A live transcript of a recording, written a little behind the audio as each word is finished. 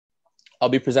I'll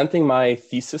be presenting my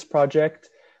thesis project.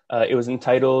 It was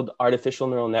entitled Artificial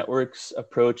Neural Networks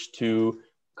Approach to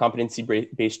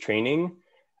Competency-Based Training.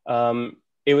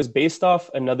 It was based off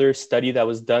another study that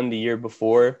was done the year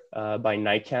before by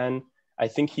Aidan. I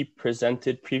think he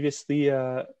presented previously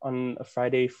on a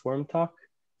Friday forum talk.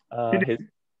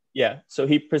 So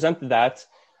he presented that.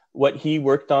 What he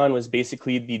worked on was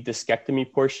basically the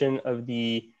discectomy portion of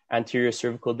the anterior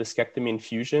cervical discectomy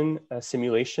infusion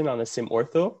simulation on the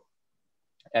SimOrtho.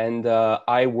 And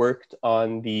I worked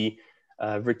on the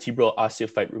vertebral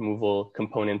osteophyte removal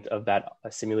component of that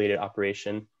simulated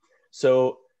operation.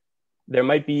 So there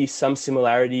might be some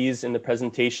similarities in the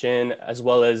presentation, as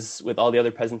well as with all the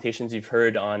other presentations you've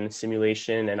heard on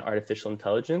simulation and artificial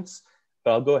intelligence,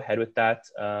 but I'll go ahead with that.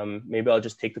 Maybe I'll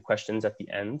just take the questions at the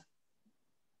end.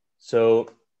 So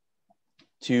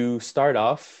to start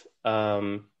off,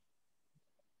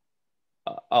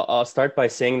 I'll start by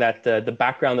saying that the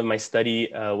background of my study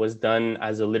was done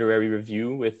as a literary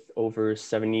review with over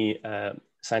 70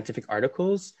 scientific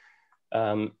articles.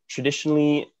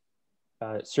 Traditionally,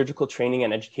 surgical training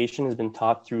and education has been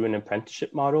taught through an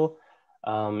apprenticeship model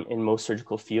in most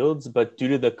surgical fields, but due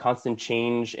to the constant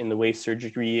change in the way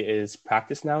surgery is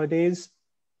practiced nowadays,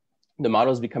 the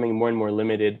model is becoming more and more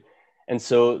limited. And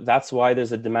so that's why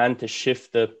there's a demand to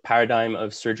shift the paradigm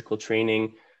of surgical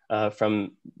training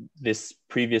from this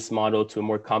previous model to a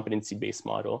more competency-based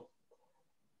model.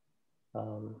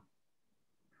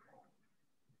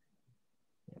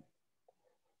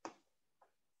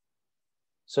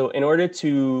 So in order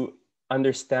to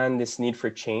understand this need for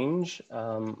change,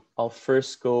 I'll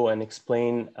first go and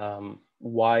explain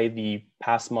why the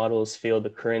past models fail the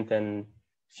current and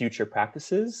future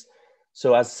practices.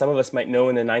 So as some of us might know,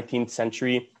 in the 19th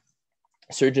century,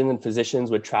 surgeons and physicians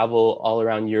would travel all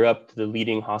around Europe to the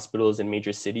leading hospitals in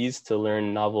major cities to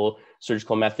learn novel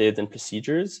surgical methods and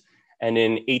procedures. And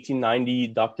in 1890,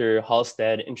 Dr.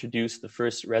 Halsted introduced the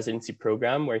first residency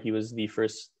program, where he was the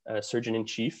first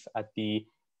surgeon-in-chief at the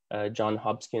Johns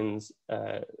Hopkins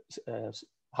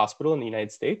Hospital in the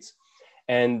United States.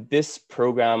 And this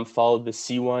program followed the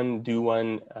See One, Do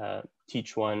One,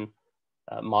 Teach One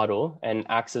model, and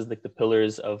acts as like the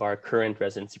pillars of our current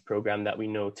residency program that we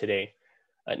know today.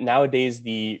 Nowadays,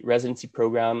 the residency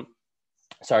program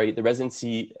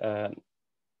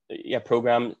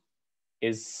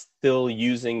is still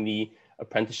using the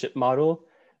apprenticeship model,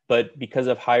 but because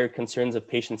of higher concerns of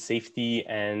patient safety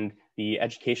and the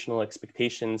educational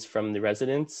expectations from the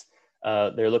residents,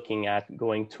 they're looking at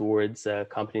going towards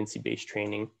competency-based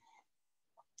training.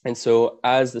 And so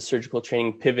as the surgical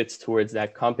training pivots towards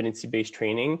that competency-based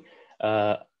training,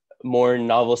 more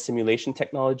novel simulation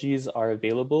technologies are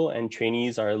available, and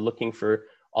trainees are looking for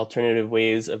alternative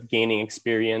ways of gaining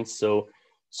experience. So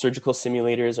surgical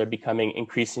simulators are becoming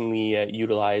increasingly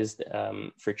utilized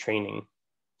for training.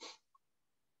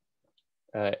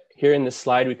 Here in this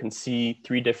slide, we can see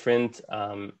three different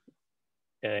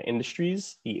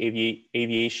industries: the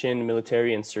aviation,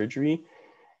 military, and surgery.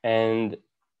 And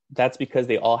that's because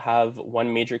they all have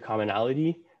one major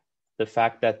commonality: the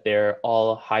fact that they're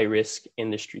all high-risk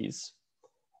industries.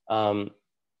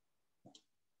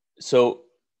 So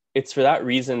it's for that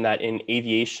reason that in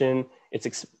aviation,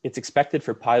 it's expected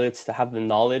for pilots to have the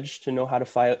knowledge to know how to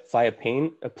fly a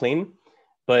plane,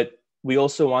 but we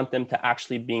also want them to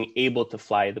actually being able to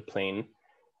fly the plane.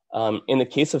 In the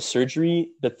case of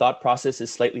surgery, the thought process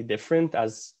is slightly different,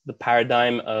 as the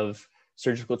paradigm of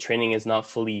surgical training is not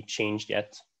fully changed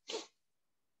yet.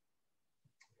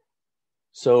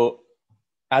 So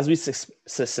as we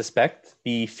suspect,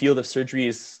 the field of surgery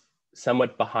is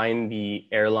somewhat behind the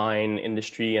airline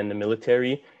industry and the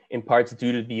military, in part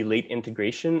due to the late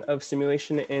integration of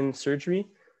simulation in surgery.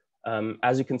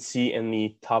 As you can see in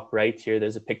the top right here,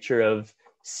 there's a picture of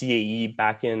CAE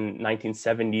back in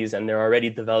 1970s, and they're already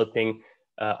developing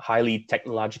highly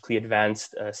technologically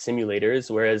advanced simulators,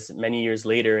 whereas many years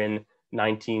later in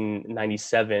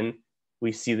 1997,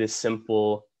 we see this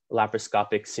simple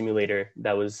laparoscopic simulator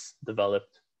that was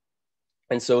developed.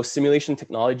 And so simulation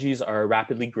technologies are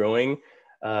rapidly growing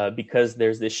because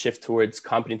there's this shift towards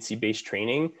competency-based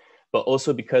training, but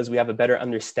also because we have a better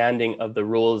understanding of the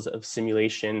roles of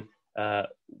simulation,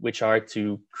 which are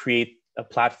to create a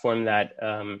platform that,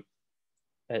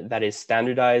 that is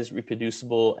standardized,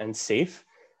 reproducible, and safe,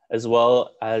 as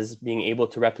well as being able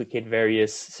to replicate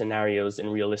various scenarios in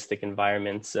realistic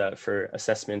environments for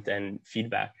assessment and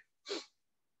feedback.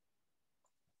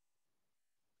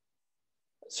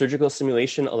 Surgical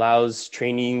simulation allows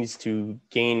trainees to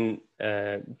gain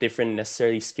different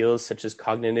necessary skills such as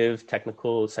cognitive,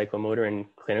 technical, psychomotor, and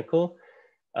clinical.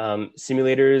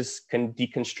 Simulators can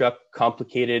deconstruct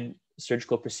complicated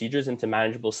surgical procedures into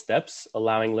manageable steps,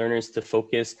 allowing learners to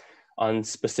focus on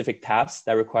specific tasks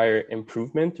that require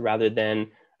improvement rather than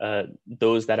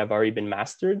those that have already been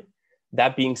mastered.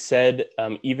 That being said,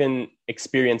 even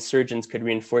experienced surgeons could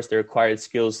reinforce their acquired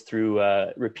skills through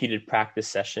repeated practice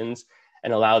sessions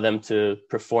and allow them to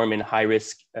perform in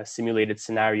high-risk simulated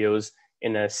scenarios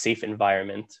in a safe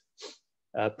environment.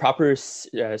 Proper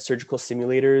surgical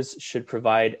simulators should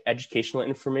provide educational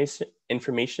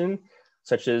information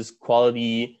such as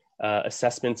quality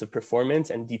assessments of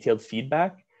performance and detailed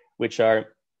feedback, which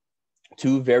are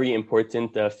two very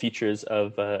important features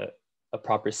of a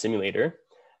proper simulator.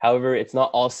 However, it's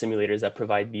not all simulators that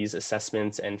provide these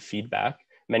assessments and feedback.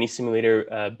 Many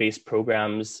simulator-based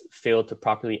programs fail to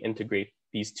properly integrate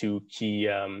these two key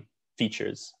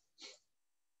features.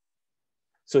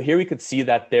 So here we could see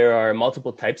that there are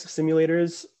multiple types of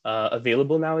simulators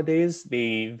available nowadays.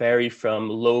 They vary from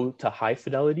low to high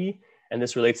fidelity, and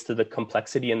this relates to the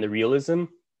complexity and the realism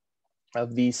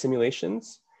of these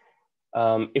simulations.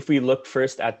 If we look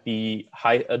first at the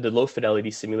low fidelity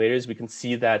simulators, we can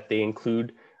see that they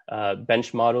include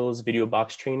bench models, video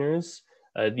box trainers.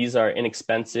 These are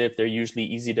inexpensive. They're usually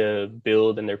easy to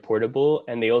build and they're portable.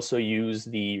 And they also use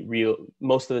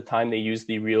most of the time they use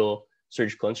the real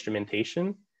surgical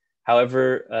instrumentation.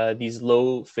 However, these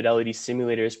low fidelity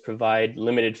simulators provide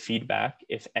limited feedback,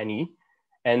 if any,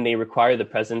 and they require the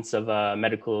presence of a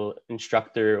medical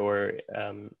instructor or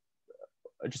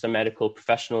just a medical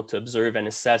professional to observe and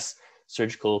assess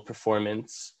surgical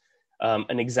performance.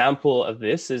 An example of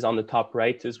this is on the top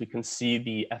right, as we can see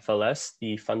the FLS,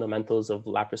 the Fundamentals of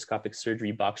Laparoscopic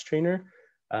Surgery box trainer.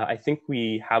 I think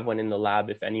we have one in the lab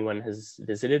if anyone has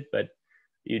visited, but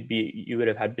you would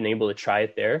have been able to try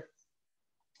it there.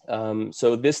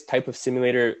 So this type of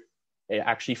simulator, it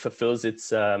actually fulfills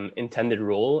its intended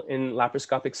role in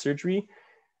laparoscopic surgery.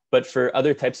 But for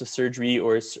other types of surgery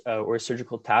or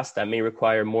surgical tasks that may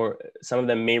require more, some of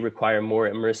them may require more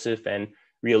immersive and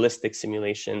realistic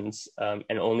simulations,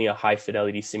 and only a high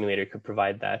fidelity simulator could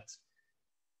provide that.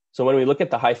 So when we look at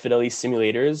the high fidelity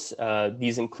simulators,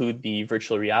 these include the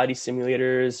virtual reality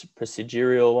simulators,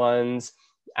 procedural ones,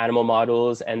 animal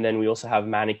models, and then we also have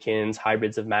mannequins,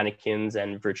 hybrids of mannequins,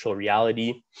 and virtual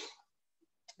reality.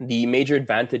 The major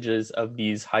advantages of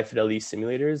these high fidelity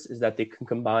simulators is that they can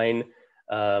combine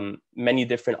many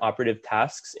different operative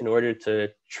tasks in order to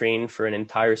train for an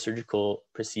entire surgical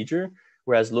procedure,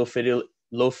 whereas low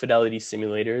fidelity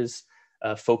simulators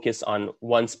focus on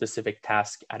one specific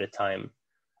task at a time.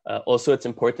 Also, it's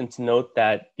important to note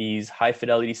that these high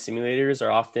fidelity simulators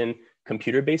are often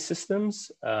computer-based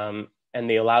systems, and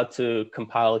they allow to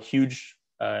compile huge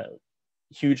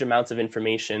amounts of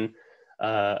information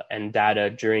and data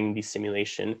during the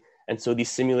simulation. And so these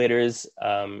simulators,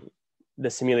 the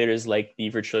simulators like the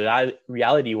virtual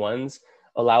reality ones,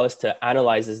 allow us to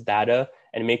analyze this data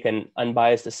and make an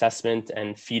unbiased assessment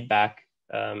and feedback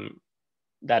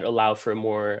that allow for a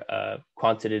more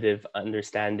quantitative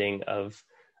understanding of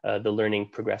the learning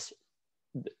progression.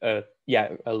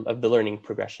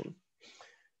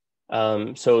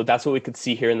 So that's what we could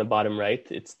see here in the bottom right.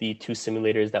 It's the two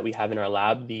simulators that we have in our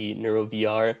lab, the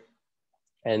NeuroVR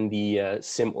and the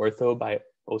SimOrtho by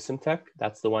Osimtech.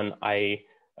 That's the one I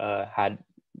had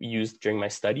used during my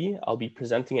study. I'll be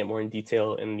presenting it more in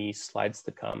detail in the slides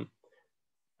to come.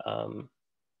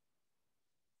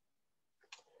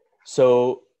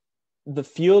 So the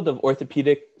field of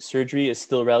orthopedic surgery is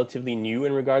still relatively new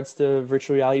in regards to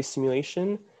virtual reality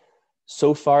simulation.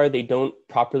 So far, they don't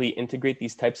properly integrate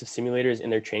these types of simulators in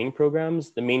their training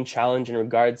programs. The main challenge in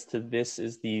regards to this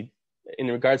is in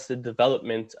regards to the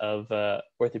development of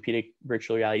orthopedic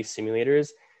virtual reality simulators,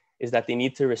 is that they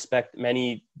need to respect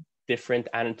many different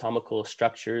anatomical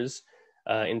structures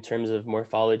in terms of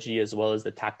morphology as well as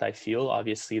the tactile feel.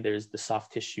 Obviously, there's the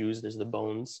soft tissues, there's the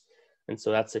bones, and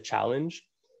so that's a challenge.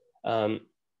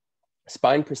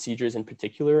 Spine procedures in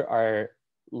particular are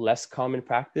less common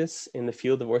practice in the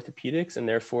field of orthopedics and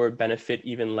therefore benefit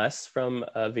even less from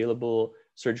available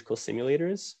surgical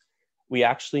simulators. We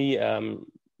actually,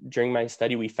 during my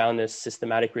study, we found a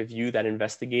systematic review that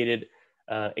investigated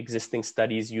existing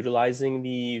studies utilizing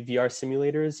the VR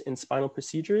simulators in spinal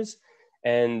procedures.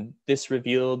 And this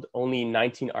revealed only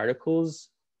 19 articles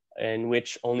in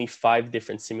which only 5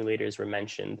 different simulators were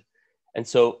mentioned. And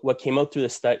so what came out through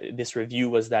this review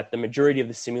was that the majority of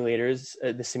the simulators,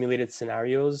 the simulated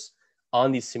scenarios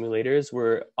on these simulators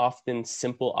were often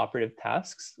simple operative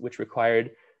tasks, which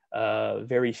required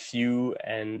very few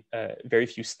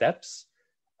steps.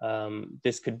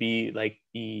 This could be like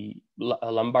a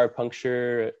lumbar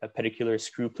puncture, a pedicular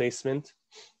screw placement.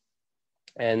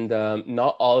 And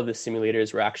not all of the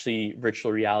simulators were actually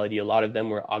virtual reality. A lot of them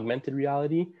were augmented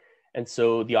reality. And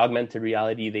so the augmented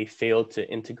reality, they failed to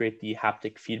integrate the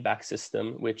haptic feedback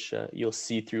system, which you'll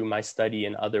see through my study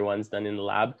and other ones done in the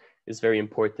lab, is very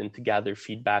important to gather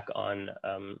feedback on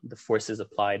the forces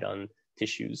applied on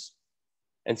tissues.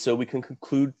 And so we can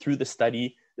conclude through the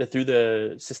study, through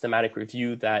the systematic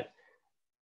review, that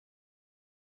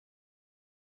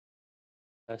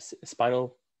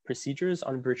spinal procedures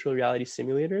on virtual reality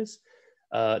simulators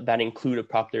that include a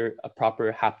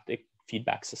proper haptic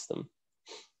feedback system.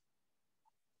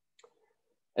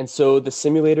 And so the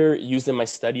simulator used in my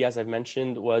study, as I've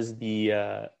mentioned, was the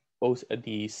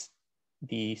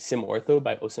SimOrtho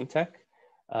by Osimtech.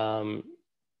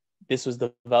 This was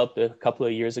developed a couple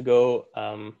of years ago,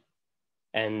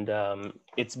 and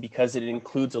it's because it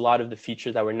includes a lot of the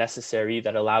features that were necessary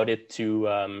that allowed it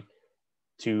to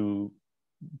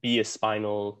be a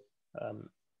spinal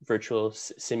virtual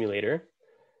simulator.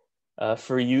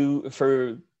 For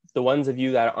the ones of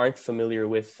you that aren't familiar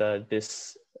with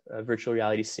this virtual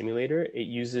reality simulator, it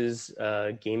uses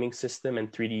a gaming system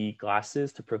and 3D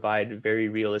glasses to provide very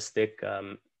realistic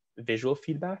visual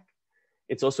feedback.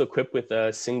 It's also equipped with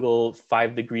a single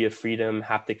 5 degree of freedom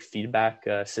haptic feedback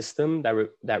system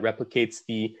that replicates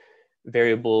the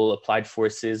variable applied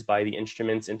forces by the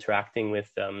instruments interacting with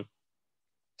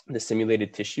the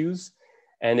simulated tissues.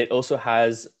 And it also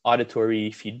has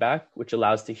auditory feedback, which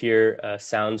allows to hear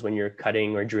sounds when you're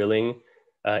cutting or drilling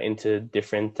into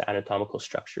different anatomical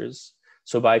structures.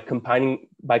 So by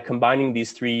combining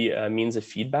these three means of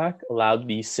feedback, allowed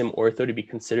the SimOrtho to be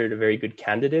considered a very good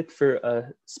candidate for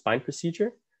a spine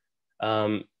procedure.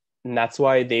 And that's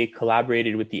why they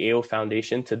collaborated with the AO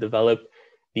Foundation to develop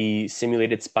the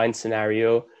simulated spine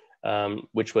scenario,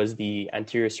 which was the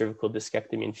anterior cervical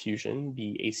discectomy and fusion,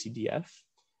 the ACDF.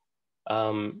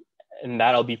 And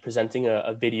that I'll be presenting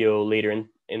a video later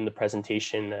in the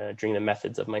presentation during the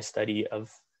methods of my study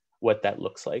of what that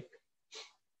looks like.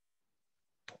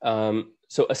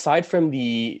 So aside from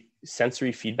the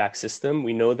sensory feedback system,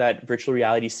 we know that virtual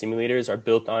reality simulators are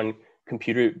built on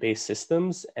computer-based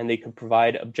systems, and they can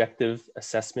provide objective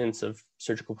assessments of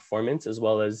surgical performance as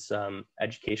well as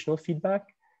educational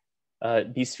feedback.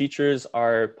 These features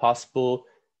are possible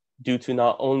due to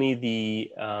not only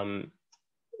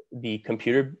the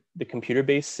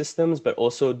computer-based systems, but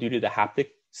also due to the haptic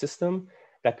system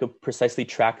that could precisely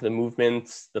track the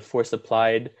movements, the force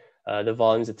applied, the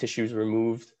volumes of tissues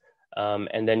removed,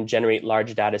 and then generate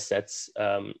large data sets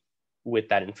with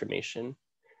that information.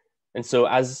 And so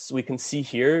as we can see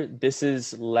here, this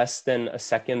is less than a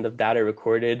second of data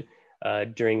recorded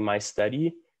during my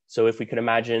study. So if we could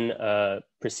imagine a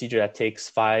procedure that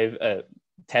takes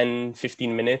 10,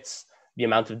 15 minutes, the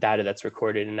amount of data that's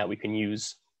recorded and that we can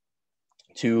use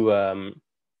to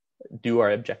do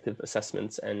our objective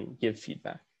assessments and give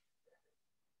feedback.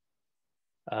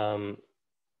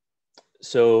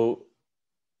 So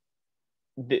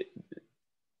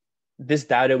this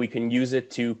data, we can use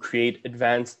it to create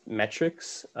advanced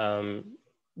metrics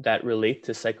that relate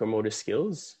to psychomotor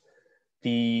skills.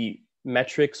 The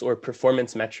metrics or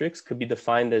performance metrics could be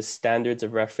defined as standards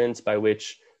of reference by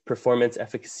which performance,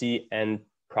 efficacy, and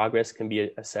progress can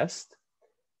be assessed.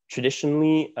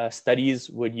 Traditionally, studies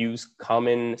would use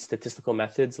common statistical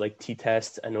methods like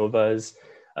t-tests, ANOVAs,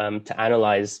 to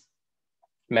analyze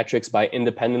metrics by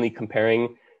independently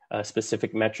comparing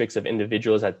specific metrics of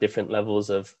individuals at different levels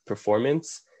of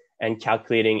performance and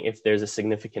calculating if there's a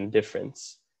significant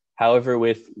difference. However,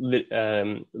 with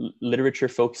literature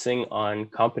focusing on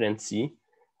competency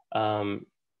and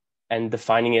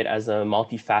defining it as a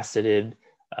multifaceted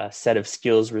set of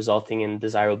skills resulting in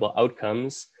desirable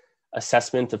outcomes,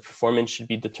 assessment of performance should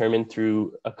be determined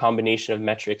through a combination of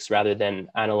metrics rather than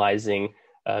analyzing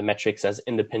metrics as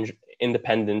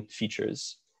independent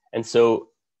features. And so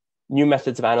new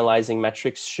methods of analyzing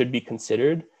metrics should be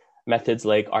considered, methods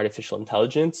like artificial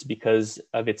intelligence, because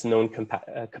of its known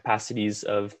capacities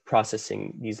of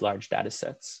processing these large data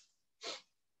sets.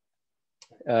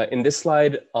 In this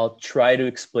slide, I'll try to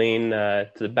explain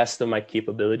to the best of my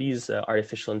capabilities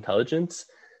artificial intelligence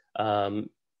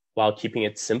while keeping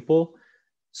it simple.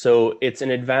 So it's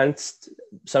an advanced,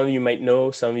 some of you might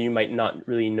know, some of you might not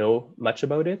really know much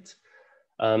about it.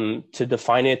 To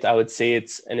define it, I would say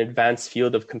it's an advanced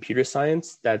field of computer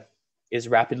science that is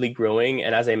rapidly growing.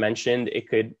 And as I mentioned, it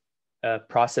could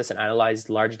process and analyze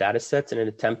large data sets in an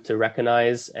attempt to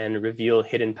recognize and reveal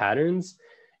hidden patterns.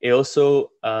 It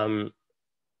also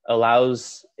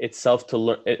allows itself to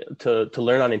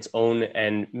learn on its own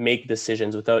and make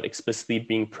decisions without explicitly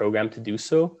being programmed to do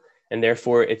so. And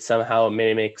therefore, it somehow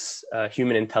mimics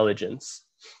human intelligence.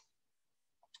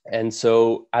 And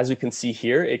so as we can see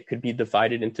here, it could be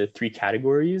divided into 3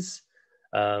 categories,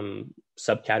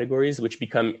 subcategories, which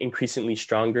become increasingly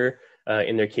stronger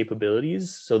in their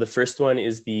capabilities. So the first one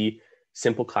is the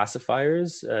simple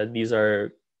classifiers. These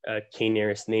are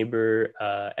k-nearest neighbor,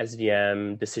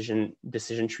 SVM,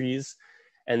 decision trees,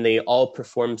 and they all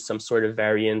perform some sort of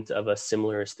variant of a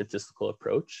similar statistical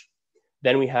approach.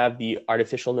 Then we have the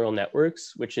artificial neural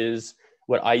networks, which is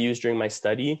what I use during my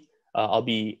study.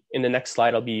 In the next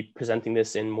slide, I'll be presenting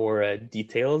this in more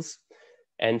details.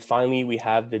 And finally, we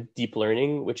have the deep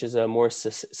learning, which is a more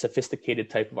sophisticated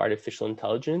type of artificial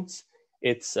intelligence.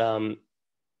 It's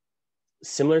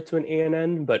similar to an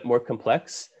ANN, but more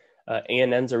complex.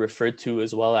 ANNs are referred to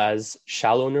as well as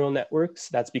shallow neural networks.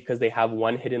 That's because they have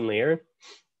one hidden layer.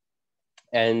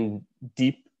 And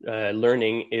deep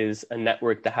learning is a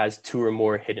network that has 2 or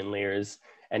more hidden layers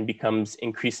and becomes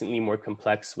increasingly more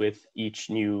complex with each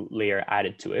new layer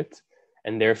added to it,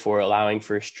 and therefore allowing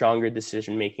for stronger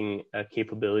decision-making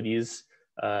capabilities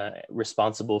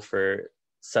responsible for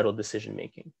subtle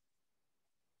decision-making.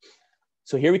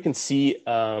 So here we can see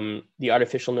the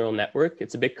artificial neural network.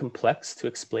 It's a bit complex to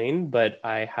explain, but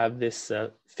I have this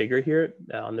figure here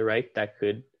on the right that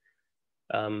could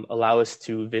allow us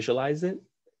to visualize it.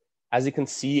 As you can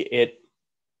see,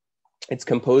 it's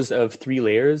composed of 3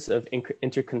 layers of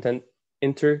interconnected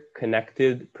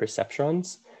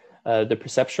perceptrons. The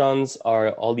perceptrons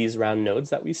are all these round nodes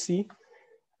that we see.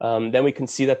 Then we can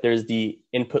see that there's the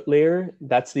input layer.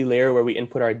 That's the layer where we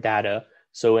input our data.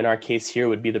 So in our case here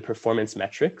would be the performance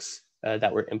metrics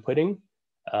that we're inputting.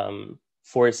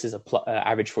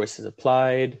 Average forces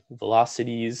applied,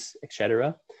 velocities,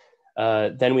 etc.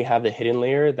 Then we have the hidden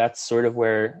layer. That's sort of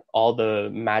where all the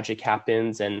magic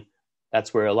happens, and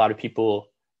that's where a lot of people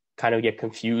kind of get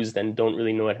confused and don't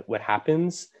really know what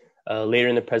happens. Later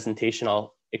in the presentation,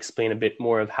 I'll explain a bit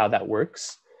more of how that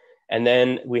works. And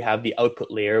then we have the output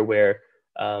layer where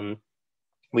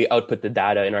we output the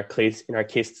data. In our case,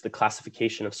 it's the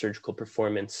classification of surgical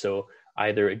performance. So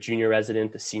either a junior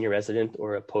resident, a senior resident,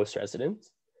 or a post-resident.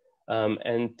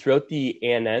 And throughout the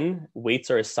ANN,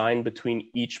 weights are assigned between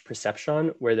each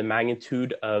perceptron, where the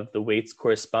magnitude of the weights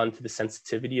correspond to the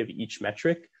sensitivity of each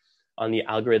metric on the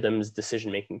algorithm's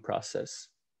decision-making process.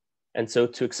 And so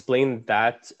to explain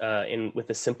that with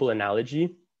a simple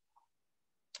analogy,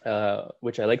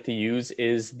 which I like to use,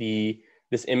 is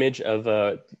this image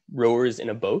of rowers in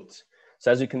a boat.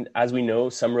 So as we know,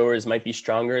 some rowers might be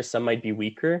stronger, some might be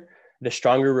weaker. The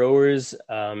stronger rowers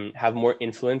have more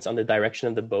influence on the direction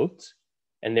of the boat,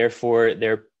 and therefore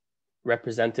they're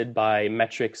represented by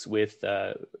metrics with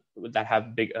that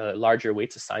have larger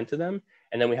weights assigned to them.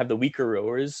 And then we have the weaker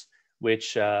rowers,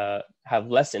 which have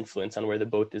less influence on where the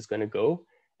boat is going to go.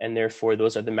 And therefore,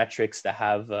 those are the metrics that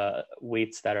have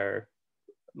weights that are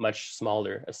much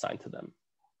smaller assigned to them.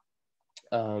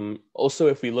 Also,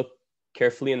 if we look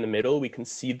carefully in the middle, we can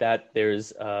see that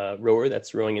there's a rower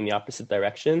that's rowing in the opposite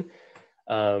direction.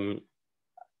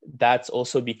 That's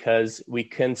also because we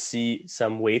can see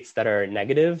some weights that are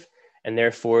negative, and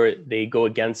therefore they go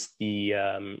against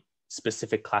the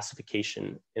specific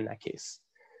classification in that case.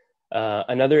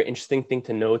 Another interesting thing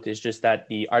to note is just that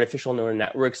the artificial neural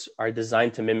networks are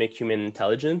designed to mimic human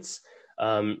intelligence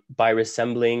by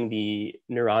resembling the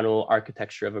neuronal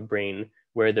architecture of a brain,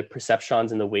 where the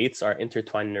perceptrons and the weights are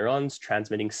intertwined neurons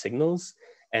transmitting signals,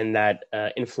 and that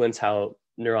influence how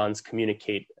neurons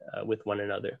communicate with one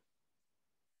another.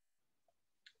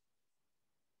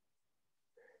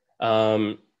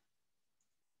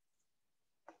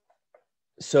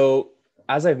 So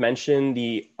as I've mentioned,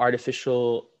 the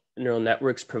artificial neural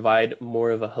networks provide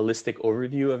more of a holistic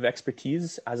overview of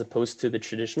expertise as opposed to the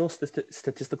traditional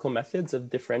statistical methods of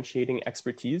differentiating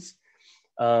expertise.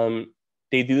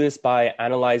 They do this by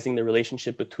analyzing the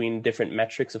relationship between different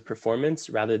metrics of performance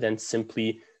rather than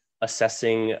simply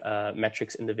assessing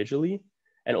metrics individually.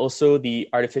 And also the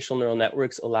artificial neural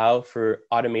networks allow for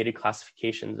automated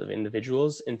classifications of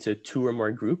individuals into 2 or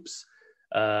more groups,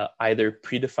 either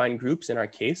predefined groups in our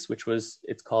case,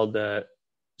 it's called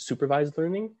supervised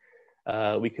learning.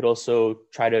 We could also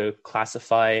try to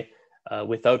classify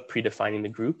without predefining the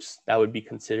groups. That would be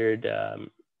considered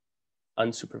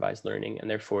unsupervised learning, and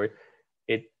therefore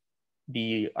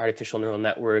the artificial neural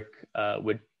network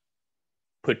would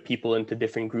put people into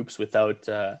different groups without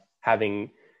having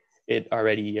it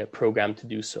already programmed to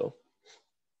do so.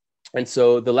 And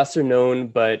so the lesser known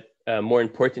but more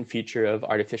important feature of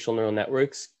artificial neural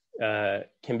networks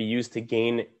can be used to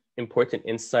gain important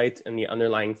insight in the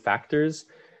underlying factors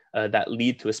that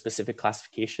lead to a specific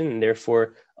classification, and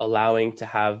therefore allowing to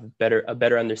have a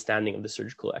better understanding of the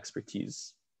surgical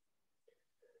expertise.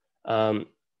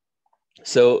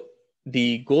 So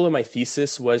the goal of my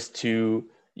thesis was to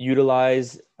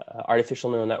utilize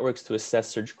artificial neural networks to assess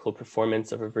surgical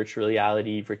performance of a virtual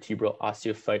reality vertebral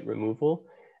osteophyte removal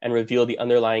and reveal the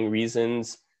underlying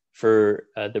reasons for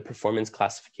the performance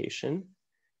classification.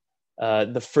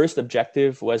 The first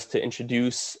objective was to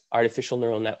introduce artificial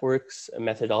neural networks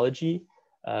methodology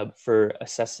for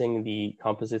assessing the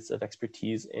composites of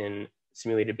expertise in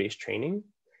simulated-based training.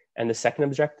 And the second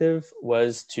objective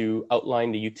was to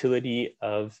outline the utility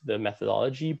of the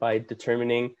methodology by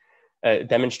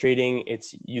demonstrating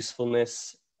its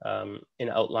usefulness in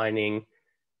outlining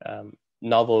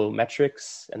novel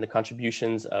metrics and the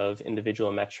contributions of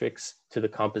individual metrics to the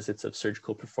composites of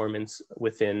surgical performance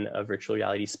within a virtual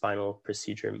reality spinal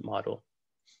procedure model.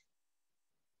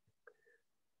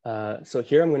 So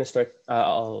here I'm going to start,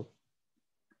 I'll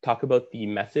talk about the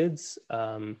methods.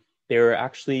 There were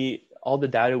actually, all the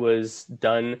data was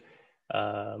done,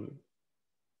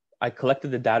 I collected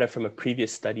the data from a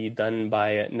previous study done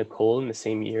by Nicole in the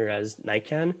same year as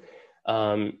NICAN.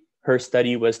 Her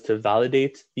study was to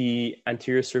validate the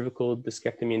anterior cervical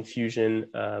discectomy infusion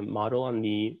model on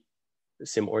the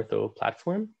SimOrtho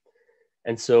platform.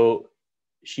 And so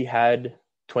she had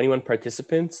 21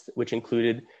 participants, which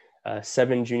included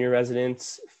 7 junior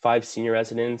residents, 5 senior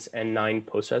residents, and 9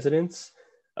 post-residents,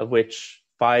 of which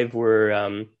 5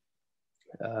 were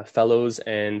fellows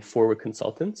and 4 were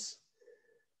consultants.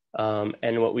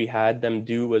 And what we had them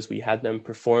do was we had them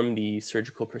perform the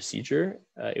surgical procedure.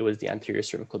 It was the anterior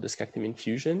cervical discectomy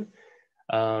infusion.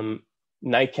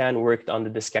 NICAN worked on the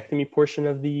discectomy portion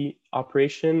of the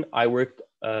operation. I worked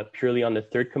purely on the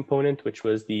third component, which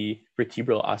was the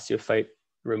vertebral osteophyte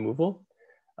removal.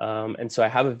 And so I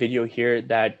have a video here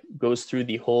that goes through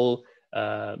the whole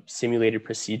simulated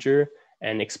procedure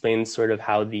and explains sort of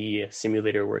how the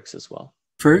simulator works as well.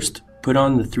 First, put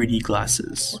on the 3D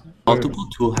glasses. Multiple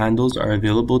tool handles are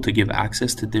available to give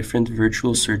access to different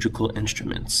virtual surgical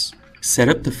instruments. Set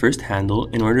up the first handle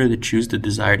in order to choose the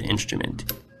desired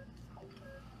instrument.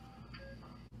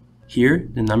 Here,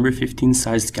 the number 15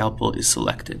 sized scalpel is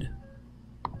selected.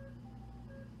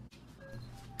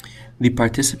 The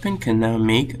participant can now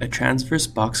make a transverse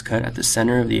box cut at the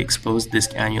center of the exposed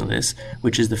disc annulus,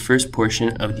 which is the first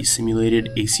portion of the simulated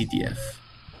ACDF.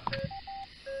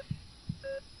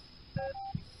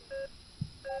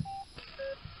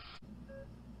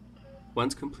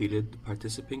 Once completed, the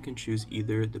participant can choose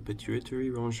either the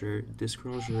pituitary rongeur, disc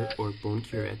rongeur, or bone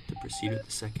curette to proceed with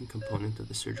the second component of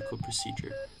the surgical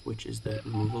procedure, which is the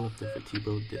removal of the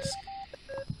vertebral disc.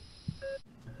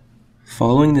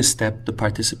 Following this step, the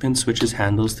participant switches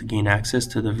handles to gain access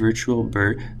to the virtual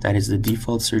burr that is the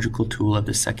default surgical tool of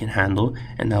the second handle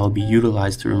and that will be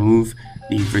utilized to remove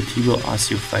the vertebral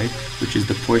osteophyte, which is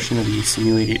the portion of the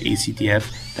simulated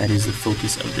ACDF that is the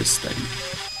focus of this study.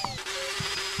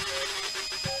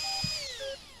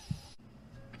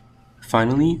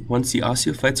 Finally, once the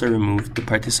osteophytes are removed, the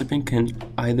participant can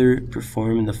either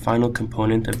perform the final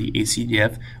component of the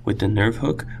ACDF with the nerve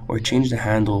hook or change the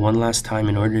handle one last time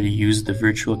in order to use the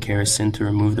virtual kerosene to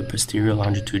remove the posterior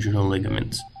longitudinal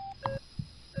ligaments.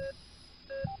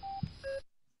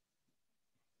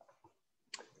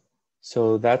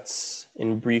 So that's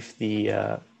in brief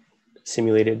the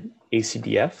simulated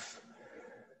ACDF.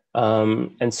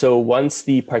 And so once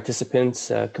the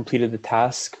participants completed the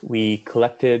task, we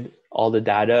collected all the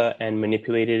data and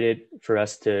manipulated it for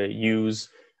us to use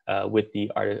with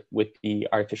the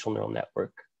artificial neural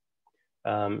network.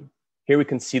 Here we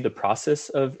can see the process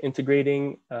of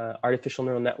integrating artificial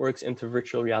neural networks into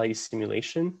virtual reality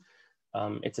simulation.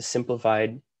 It's a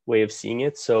simplified way of seeing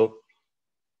it. So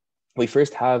we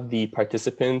first have the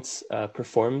participants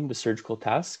perform the surgical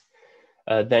task.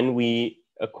 Then we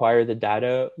acquire the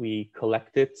data, we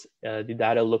collect it. The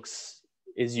data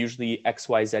is usually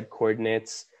XYZ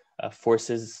coordinates,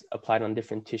 forces applied on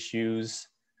different tissues,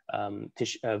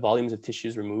 volumes of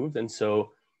tissues removed. And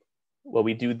so what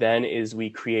we do then is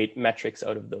we create metrics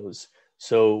out of those.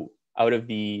 So out of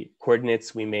the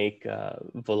coordinates, we make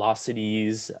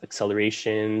velocities,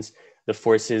 accelerations, the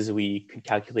forces, we can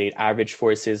calculate average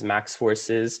forces, max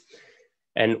forces.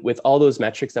 And with all those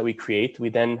metrics that we create, we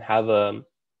then have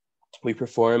we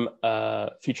perform a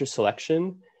feature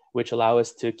selection, which allow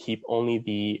us to keep only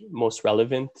the most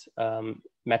relevant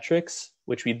metrics,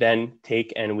 which we then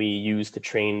take and we use to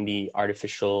train the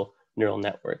artificial neural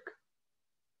network.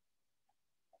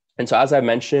 And so as I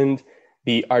mentioned,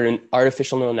 the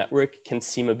artificial neural network can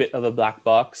seem a bit of a black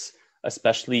box,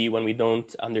 especially when we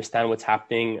don't understand what's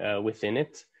happening within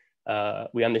it.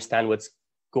 We understand what's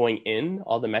going in,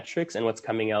 all the metrics, and what's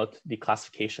coming out, the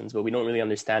classifications, but we don't really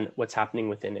understand what's happening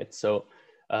within it. So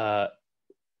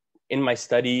in my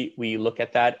study, we look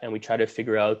at that and we try to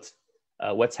figure out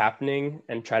what's happening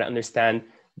and try to understand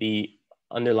the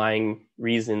underlying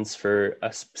reasons for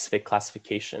a specific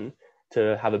classification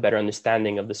to have a better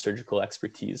understanding of the surgical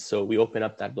expertise. So we open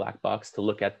up that black box to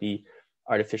look at the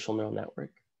artificial neural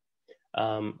network.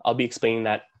 I'll be explaining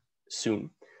that soon.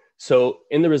 So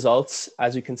in the results,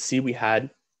 as you can see, we had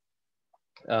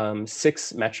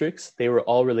 6 metrics. They were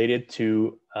all related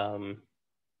to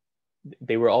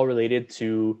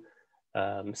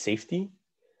safety.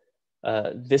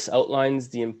 This outlines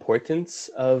the importance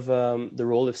of the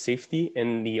role of safety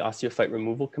in the osteophyte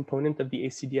removal component of the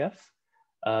ACDF,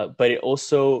 but it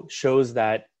also shows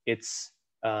that it's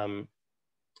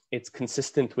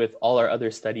consistent with all our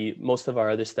other most of our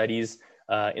other studies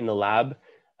in the lab.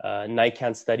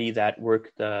 NICAN study that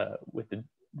worked with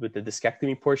the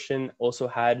discectomy portion also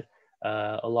had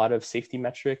a lot of safety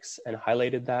metrics and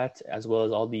highlighted that, as well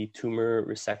as all the tumor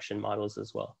resection models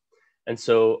as well. And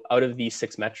so out of these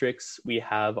 6 metrics, we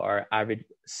have our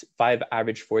 5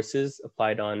 average forces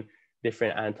applied on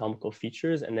different anatomical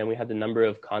features. And then we have the number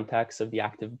of contacts of the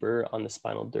active burr on the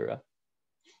spinal dura.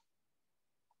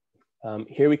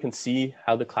 Here we can see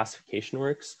how the classification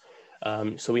works.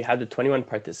 So we had the 21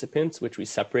 participants, which we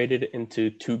separated into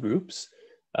 2 groups.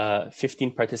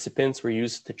 15 participants were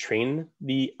used to train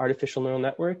the artificial neural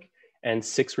network, and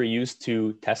 6 were used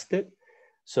to test it.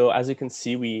 So as you can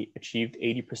see, we achieved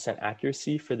 80%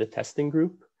 accuracy for the testing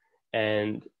group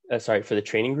and for the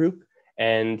training group,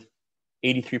 and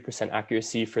 83%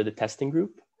 accuracy for the testing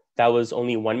group. That was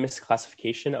only 1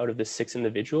 misclassification out of the 6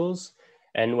 individuals.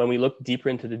 And when we looked deeper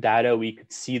into the data, we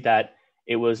could see that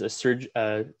it was a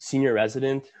senior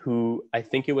resident who, I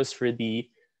think it was for the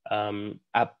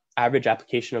average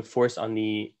application of force on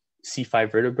the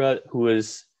C5 vertebra,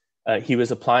 he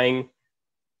was applying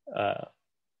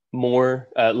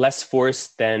less force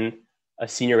than a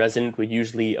senior resident would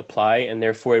usually apply, and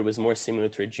therefore it was more similar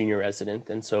to a junior resident.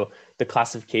 And so the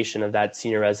classification of that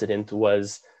senior resident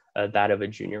was that of a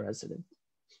junior resident.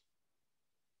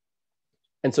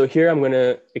 And so here I'm going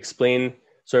to explain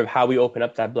sort of how we open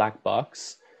up that black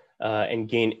box and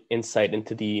gain insight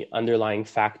into the underlying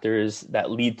factors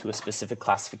that lead to a specific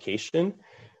classification.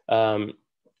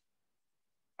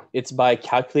 It's by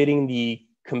calculating the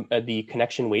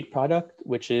connection weight product,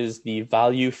 which is the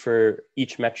value for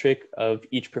each metric of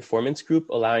each performance group,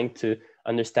 allowing to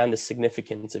understand the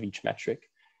significance of each metric.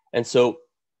 And so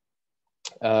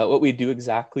what we do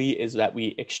exactly is that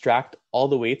we extract all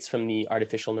the weights from the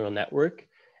artificial neural network,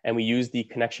 and we use the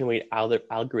connection weight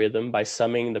algorithm by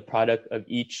summing the product of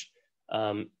each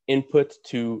input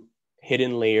to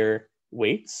hidden layer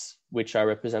weights, which are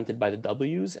represented by the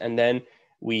W's, and then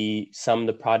we sum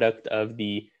the product of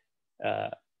the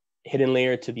hidden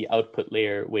layer to the output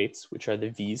layer weights, which are the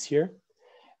V's here.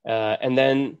 And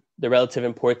then the relative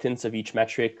importance of each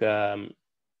metric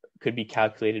could be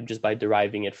calculated just by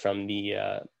deriving it from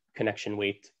the connection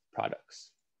weight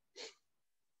products.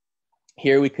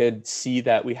 Here we could see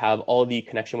that we have all the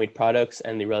connection weight products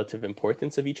and the relative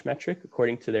importance of each metric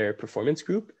according to their performance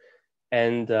group.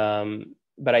 And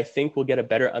but I think we'll get a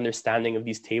better understanding of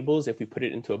these tables if we put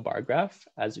it into a bar graph,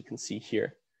 as you can see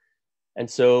here. And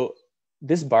so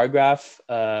this bar graph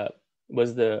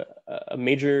was a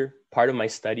major part of my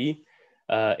study.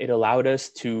 It allowed us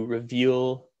to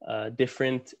reveal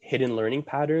different hidden learning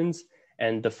patterns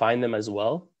and define them as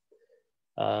well.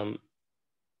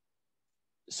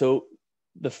 So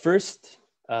the first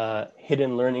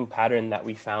hidden learning pattern that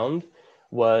we found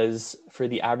was for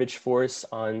the average force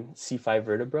on C5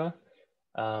 vertebra.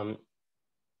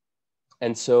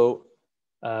 And so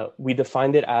we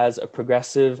defined it as a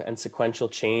progressive and sequential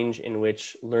change in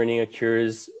which learning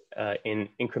occurs in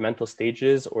incremental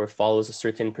stages or follows a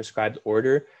certain prescribed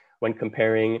order when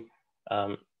comparing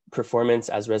performance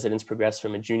as residents progress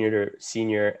from a junior to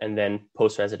senior and then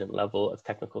post-resident level of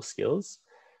technical skills.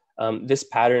 This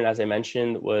pattern, as I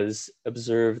mentioned, was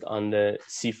observed on the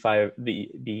C5,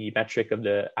 the metric of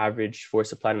the average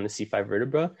force applied on the C5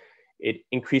 vertebra. It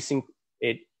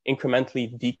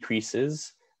incrementally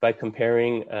decreases by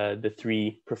comparing the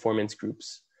 3 performance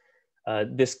groups.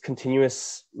 This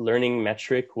continuous learning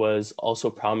metric was also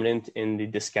prominent in the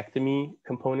discectomy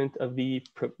component of the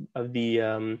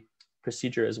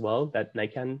procedure as well that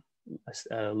NICAN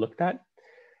looked at.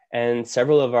 And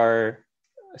several of our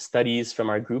studies from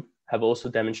our group have also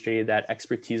demonstrated that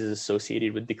expertise is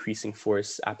associated with decreasing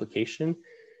force application.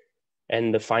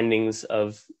 And the findings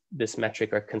of this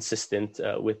metric are consistent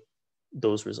with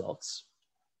those results.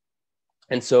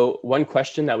 And so one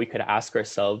question that we could ask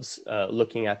ourselves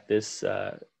looking at this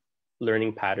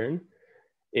learning pattern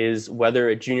is whether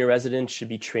a junior resident should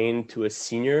be trained to a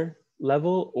senior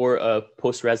level or a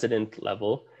post-resident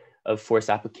level of force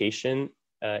application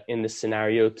in this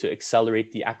scenario to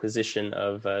accelerate the acquisition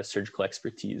of surgical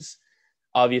expertise.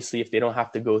 Obviously, if they don't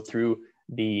have to go through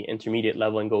the intermediate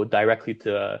level and go directly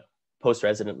to a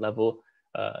post-resident level,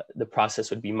 the process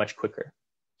would be much quicker.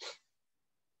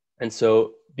 And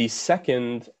so the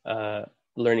second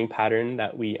learning pattern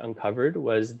that we uncovered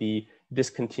was the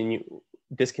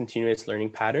discontinuous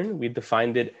learning pattern. We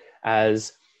defined it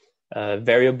as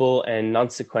variable and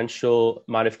non-sequential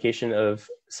modification of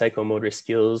psychomotor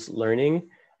skills learning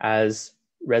as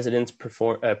residents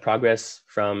progress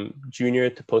from junior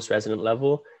to post-resident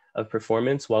level of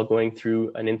performance while going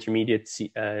through an intermediate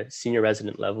senior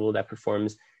resident level that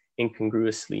performs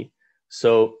incongruously.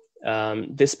 So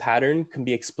this pattern can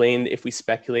be explained if we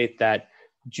speculate that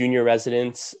junior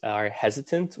residents are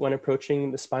hesitant when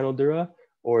approaching the spinal dura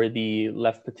or the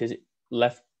left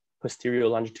posterior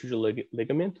longitudinal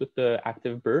ligament with the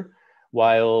active burr,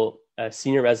 while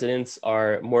senior residents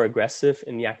are more aggressive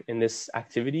in this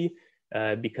activity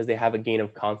because they have a gain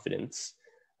of confidence.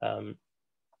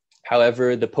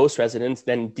 However, the post-residents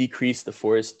then decrease the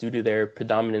force due to their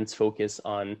predominance focus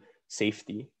on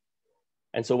safety.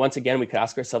 And so once again, we could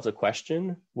ask ourselves a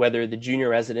question, whether the junior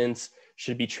residents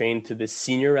should be trained to the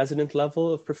senior resident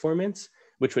level of performance,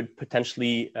 which would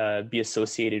potentially be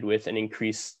associated with an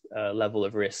increased level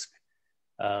of risk.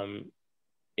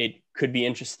 It could be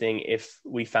interesting if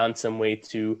we found some way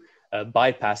to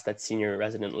bypass that senior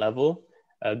resident level,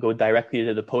 go directly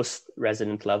to the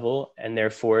post-resident level, and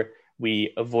therefore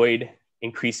we avoid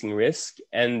increasing risk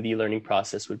and the learning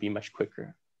process would be much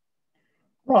quicker.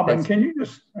 Robin, can you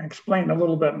just explain a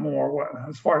little bit more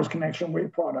as far as connection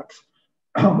weight products,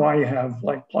 why you have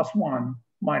like +1,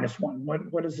 -1?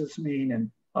 What does this mean,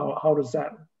 and how does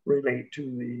that relate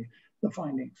to the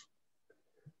findings?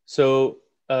 So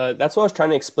that's what I was trying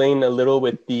to explain a little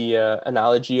with the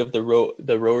analogy of the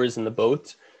rowers in the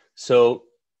boat. So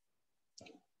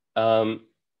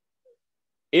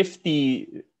if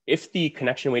the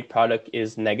connection weight product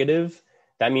is negative,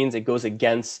 that means it goes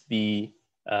against the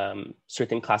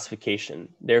certain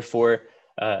classification. Therefore,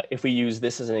 if we use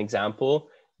this as an example,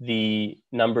 the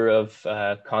number of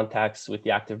contacts with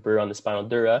the active burr on the spinal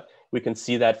dura, we can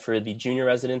see that for the junior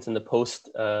residents and the post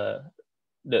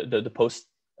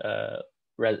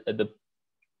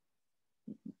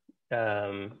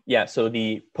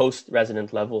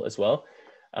resident level as well,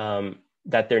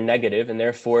 that they're negative, and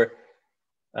therefore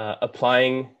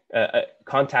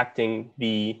contacting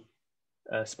the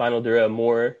spinal dura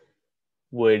more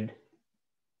would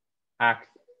act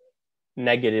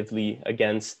negatively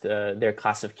against their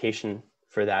classification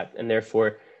for that. And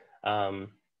therefore,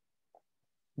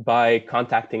 by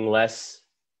contacting less,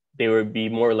 they would be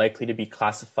more likely to be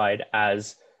classified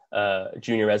as a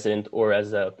junior resident or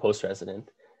as a post-resident.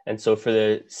 And so for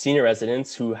the senior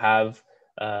residents who have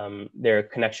their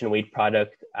connection weight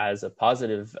product as a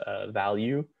positive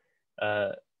value,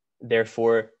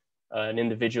 therefore, an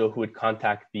individual who would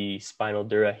contact the spinal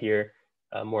dura here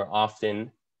more often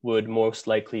would most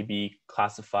likely be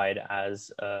classified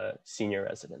as a senior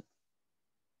resident.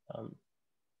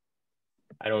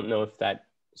 I don't know if that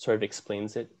sort of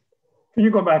explains it. Can you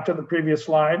go back to the previous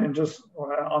slide and just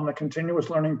on the continuous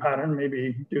learning pattern,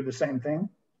 maybe do the same thing?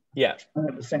 Yeah.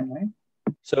 The same way.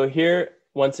 So here,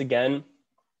 once again,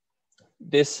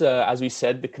 this, as we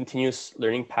said, the continuous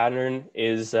learning pattern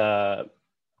is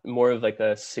more of like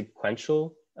a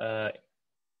sequential,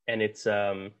 and it's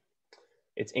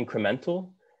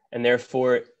incremental. And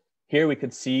therefore, here we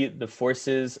could see the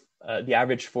forces, the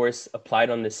average force applied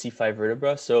on the C5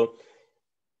 vertebra. So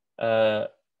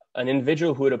an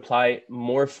individual who would apply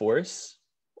more force,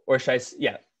 or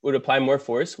would apply more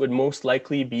force, would most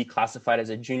likely be classified as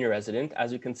a junior resident,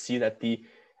 as we can see that the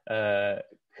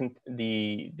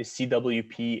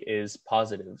CWP is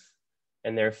positive,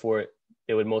 and therefore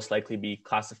they would most likely be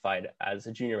classified as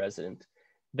a junior resident.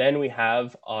 Then we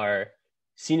have our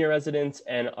senior residents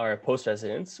and our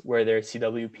post-residents where their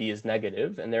CWP is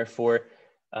negative, and therefore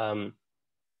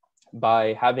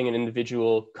by having an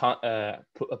individual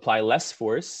apply less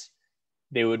force,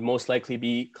 they would most likely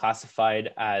be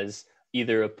classified as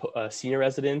either a senior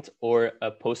resident or a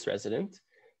post-resident.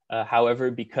 However,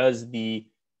 because the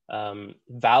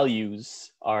value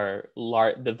is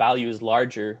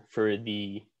larger for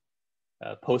the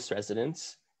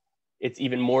post-residents, it's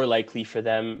even more likely for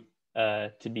them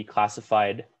to be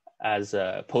classified as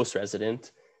a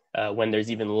post-resident when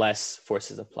there's even less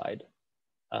forces applied.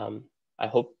 I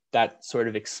hope that sort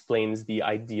of explains the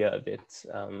idea of it.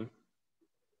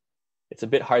 It's a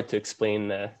bit hard to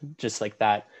explain just like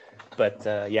that, but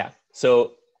yeah.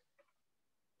 So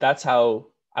that's how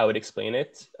I would explain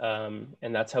it.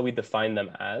 And that's how we define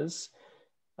them as.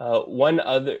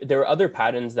 There were other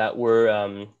patterns that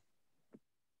were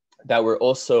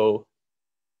also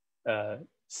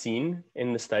seen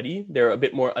in the study. They're a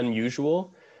bit more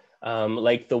unusual,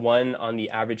 like the one on the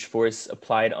average force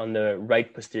applied on the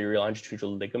right posterior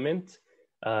longitudinal ligament,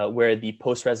 where the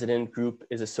post-resident group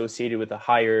is associated with a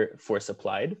higher force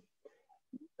applied.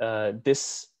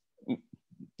 This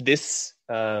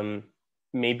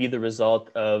may be the result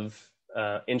of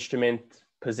instrument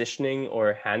positioning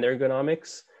or hand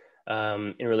ergonomics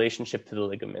in relationship to the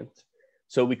ligament.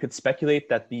 So we could speculate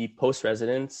that the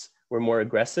post-residents were more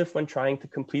aggressive when trying to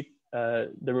complete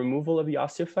the removal of the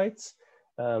osteophytes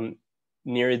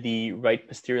near the right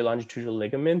posterior longitudinal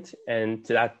ligament, and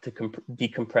to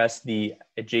decompress the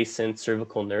adjacent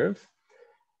cervical nerve.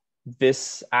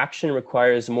 This action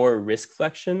requires more wrist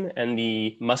flexion, and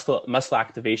the muscle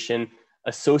activation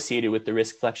associated with the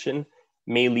wrist flexion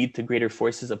may lead to greater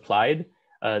forces applied.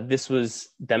 This was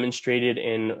demonstrated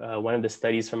in one of the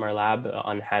studies from our lab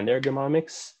on hand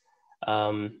ergonomics.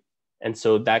 And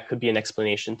so that could be an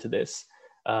explanation to this.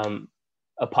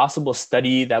 A possible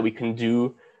study that we can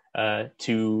do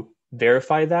to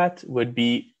verify that would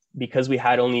be, because we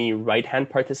had only right-hand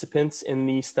participants in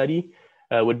the study,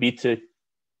 would be to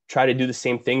try to do the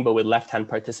same thing, but with left-hand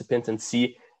participants, and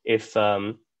see if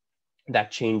that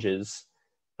changes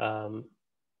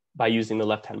by using the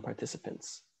left-hand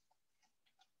participants.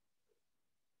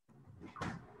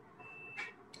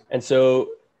 And so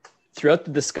throughout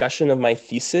the discussion of my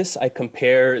thesis, I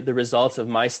compare the results of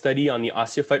my study on the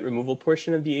osteophyte removal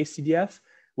portion of the ACDF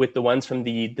with the ones from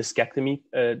the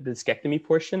discectomy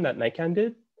portion that NICAN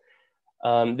did.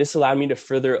 This allowed me to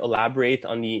further elaborate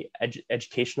on the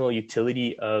educational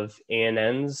utility of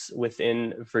ANNs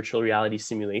within virtual reality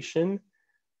simulation.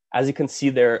 As you can see,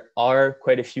 there are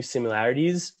quite a few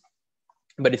similarities,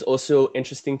 but it's also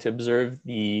interesting to observe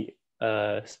the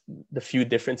few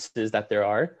differences that there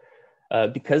are.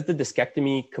 Because the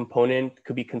discectomy component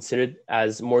could be considered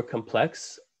as more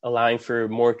complex, allowing for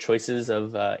more choices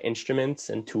of instruments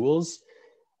and tools,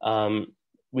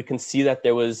 we can see that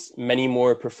there was many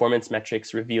more performance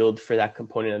metrics revealed for that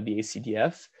component of the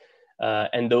ACDF,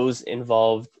 and those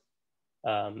involved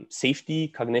safety,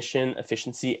 cognition,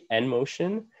 efficiency, and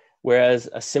motion, whereas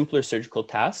a simpler surgical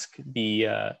task, the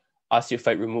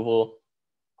osteophyte removal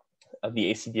of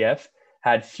the ACDF,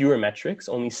 had fewer metrics,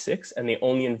 only 6, and they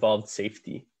only involved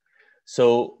safety.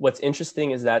 So what's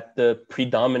interesting is that the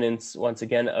predominance, once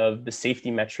again, of the safety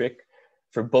metric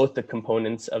for both the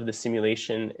components of the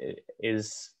simulation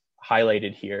is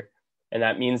highlighted here. And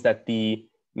that means that the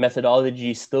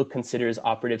methodology still considers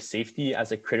operative safety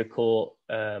as a critical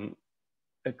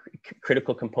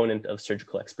component of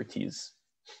surgical expertise.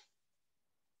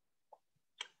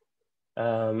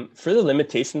 For the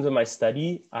limitations of my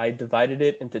study, I divided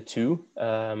it into two.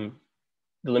 The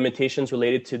limitations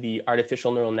related to the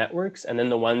artificial neural networks, and then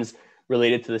the ones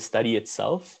related to the study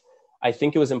itself. I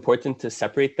think it was important to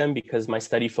separate them because my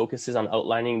study focuses on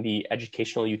outlining the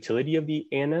educational utility of the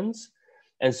ANNs.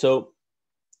 And so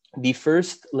the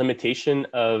first limitation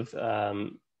of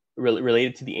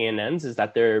related to the ANNs is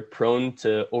that they're prone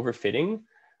to overfitting.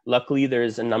 Luckily,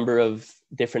 there's a number of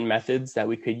different methods that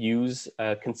we could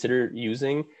consider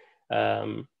using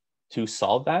to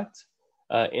solve that.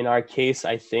 In our case,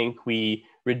 I think we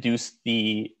reduced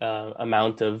the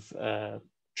amount of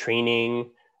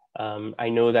training. I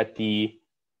know that the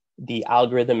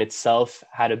algorithm itself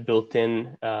had a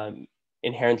built-in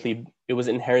it was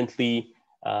inherently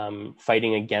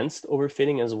fighting against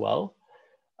overfitting as well.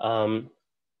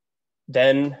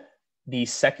 Then the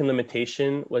second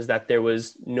limitation was that there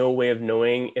was no way of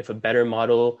knowing if a better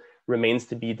model remains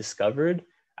to be discovered,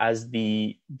 as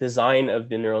the design of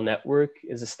the neural network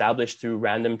is established through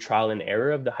random trial and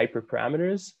error of the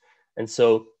hyperparameters. And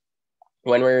so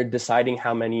when we're deciding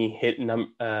how many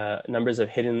numbers of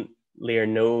hidden layer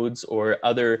nodes or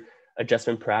other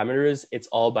adjustment parameters, it's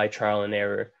all by trial and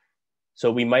error.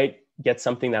 So we might get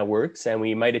something that works and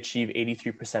we might achieve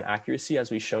 83% accuracy as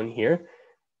we've shown here,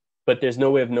 but there's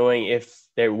no way of knowing if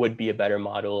there would be a better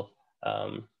model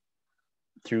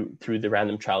through the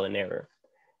random trial and error.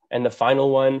 And the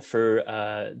final one for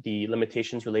the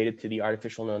limitations related to the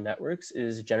artificial neural networks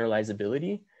is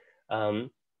generalizability,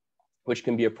 which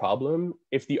can be a problem.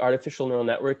 If the artificial neural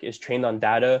network is trained on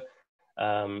data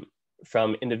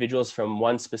from individuals from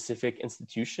one specific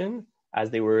institution, as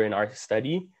they were in our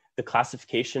study, the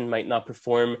classification might not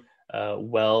perform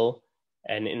well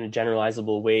and in a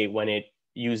generalizable way when it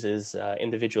uses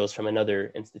individuals from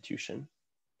another institution.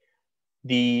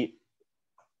 The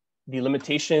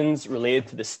limitations related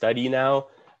to the study now,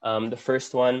 the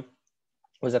first one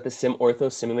was that the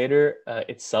SimOrtho simulator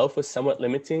itself was somewhat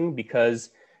limiting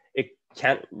because it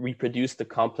can't reproduce the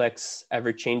complex,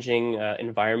 ever-changing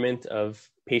environment of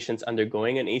patients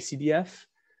undergoing an ACDF.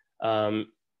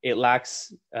 It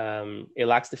lacks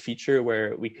the feature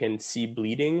where we can see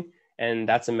bleeding, and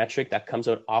that's a metric that comes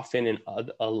out often in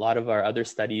a lot of our other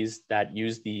studies that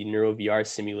use the NeuroVR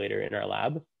simulator in our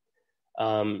lab.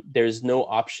 There's no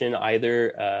option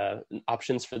either,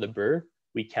 options for the burr.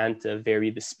 We can't vary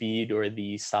the speed or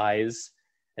the size,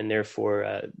 and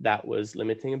therefore that was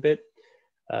limiting a bit.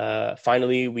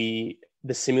 Finally,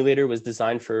 the simulator was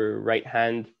designed for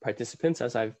right-hand participants,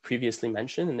 as I've previously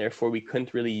mentioned, and therefore we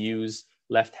couldn't really use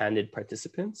left-handed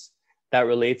participants. That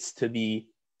relates to the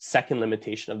second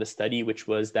limitation of the study, which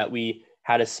was that we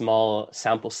had a small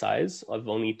sample size of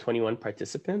only 21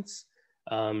 participants,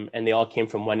 and they all came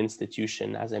from one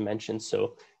institution, as I mentioned.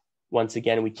 So once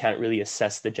again, we can't really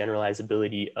assess the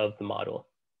generalizability of the model.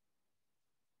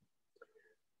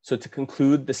 So to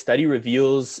conclude, the study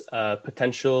reveals the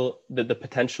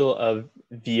potential of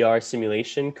VR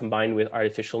simulation combined with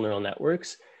artificial neural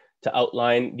networks to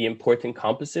outline the important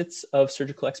composites of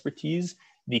surgical expertise,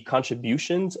 the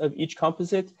contributions of each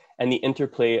composite, and the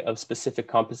interplay of specific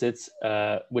composites,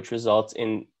 which results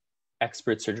in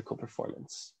expert surgical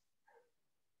performance.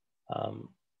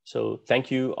 So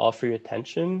thank you all for your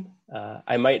attention.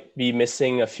 I might be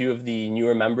missing a few of the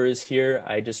newer members here.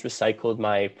 I just recycled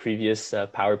my previous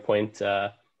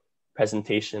PowerPoint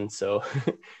presentation, so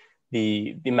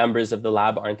the members of the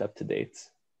lab aren't up to date.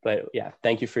 But yeah,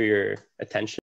 thank you for your attention.